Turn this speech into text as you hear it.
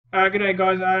G'day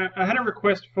guys, I had a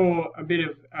request for a bit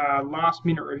of last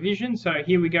minute revision, so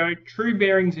here we go, true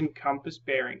bearings and compass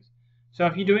bearings. So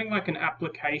if you're doing like an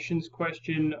applications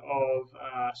question of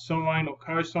sine or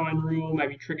cosine rule,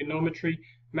 maybe trigonometry,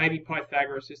 maybe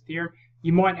Pythagoras' theorem,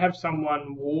 you might have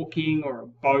someone walking or a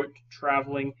boat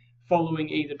traveling following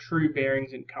either true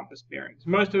bearings and compass bearings.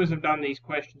 Most of us have done these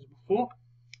questions before.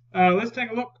 Let's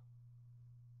take a look.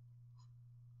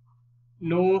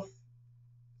 North,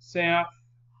 south,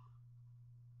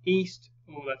 east,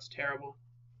 oh that's terrible,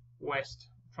 west.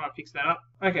 Try and fix that up.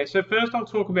 Okay, so first I'll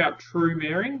talk about true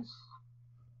bearings.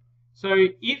 So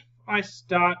if I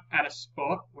start at a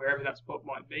spot, wherever that spot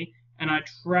might be, and I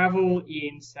travel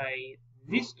in, say,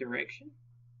 this direction,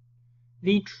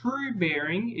 the true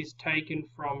bearing is taken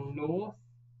from north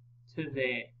to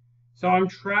there. So I'm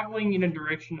traveling in a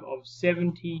direction of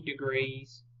 70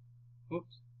 degrees,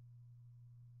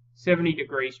 70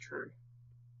 degrees true.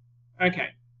 Okay,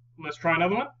 let's try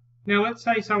another one. Now let's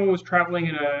say someone was traveling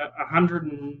at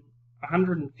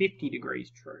 150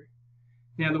 degrees true.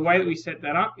 Now the way that we set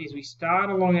that up is we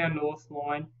start along our north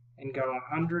line and go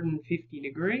 150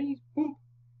 degrees. Boom.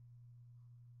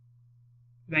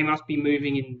 They must be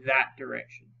moving in that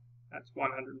direction. That's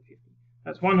 150.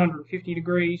 That's 150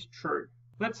 degrees true.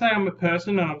 Let's say I'm a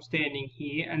person and I'm standing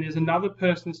here and there's another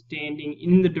person standing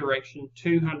in the direction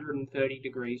 230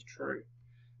 degrees true.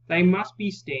 They must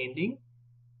be standing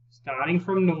starting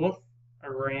from north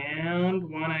around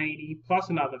 180 plus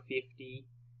another 50.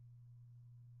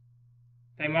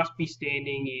 They must be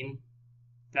standing in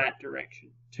that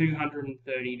direction,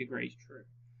 230 degrees true.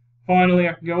 Finally,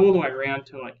 I can go all the way around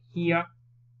to like here.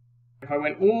 If I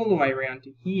went all the way around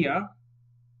to here,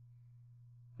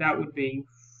 that would be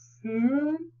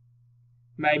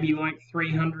maybe like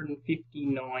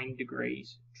 359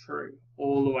 degrees true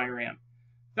all the way around.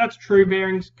 That's true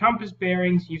bearings. Compass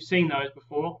bearings, you've seen those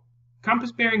before.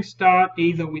 Compass bearings start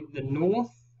either with the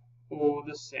north or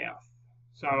the south.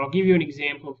 So I'll give you an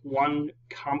example of one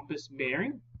compass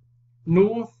bearing.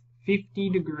 North 50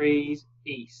 degrees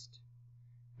east.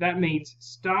 That means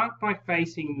start by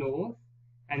facing north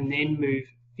and then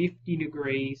move 50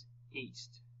 degrees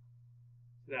east.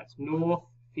 So that's north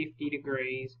 50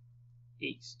 degrees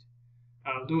east.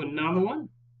 I'll do another one.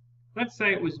 Let's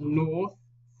say it was north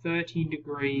 30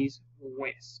 degrees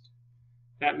west.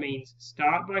 That means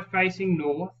start by facing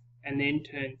north and then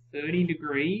turn 30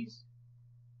 degrees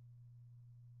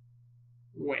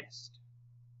west.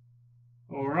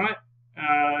 Alright,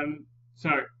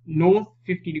 so north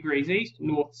 50 degrees east,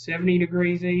 north 70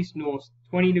 degrees east, north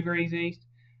 20 degrees east,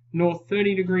 north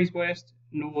 30 degrees west,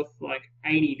 north like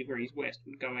 80 degrees west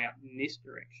would go out in this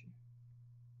direction.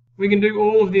 We can do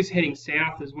all of this heading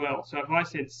south as well. So if I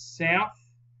said south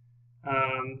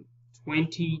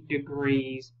 20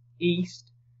 degrees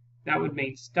east, that would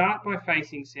mean start by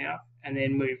facing south and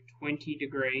then move 20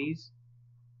 degrees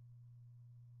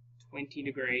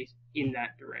in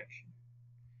that direction.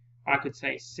 I could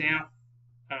say south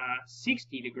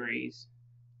 60 degrees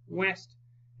west,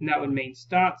 and that would mean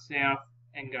start south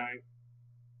and go,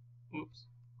 let's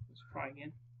try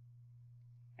again,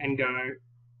 and go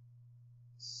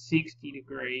 60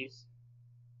 degrees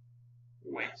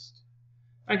west.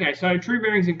 Okay, so true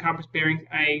bearings and compass bearings,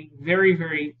 a very,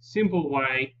 very simple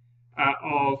way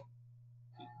of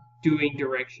doing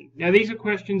direction. Now these are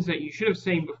questions that you should have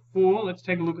seen before. Let's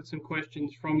take a look at some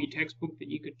questions from your textbook that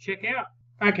you could check out.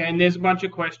 Okay, and there's a bunch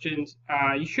of questions.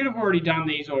 You should have already done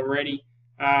these already.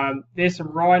 There's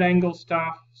some right angle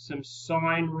stuff, some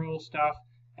sine rule stuff,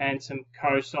 and some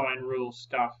cosine rule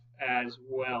stuff as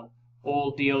well,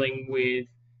 all dealing with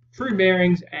true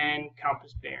bearings and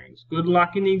compass bearings. Good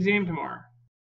luck in the exam tomorrow.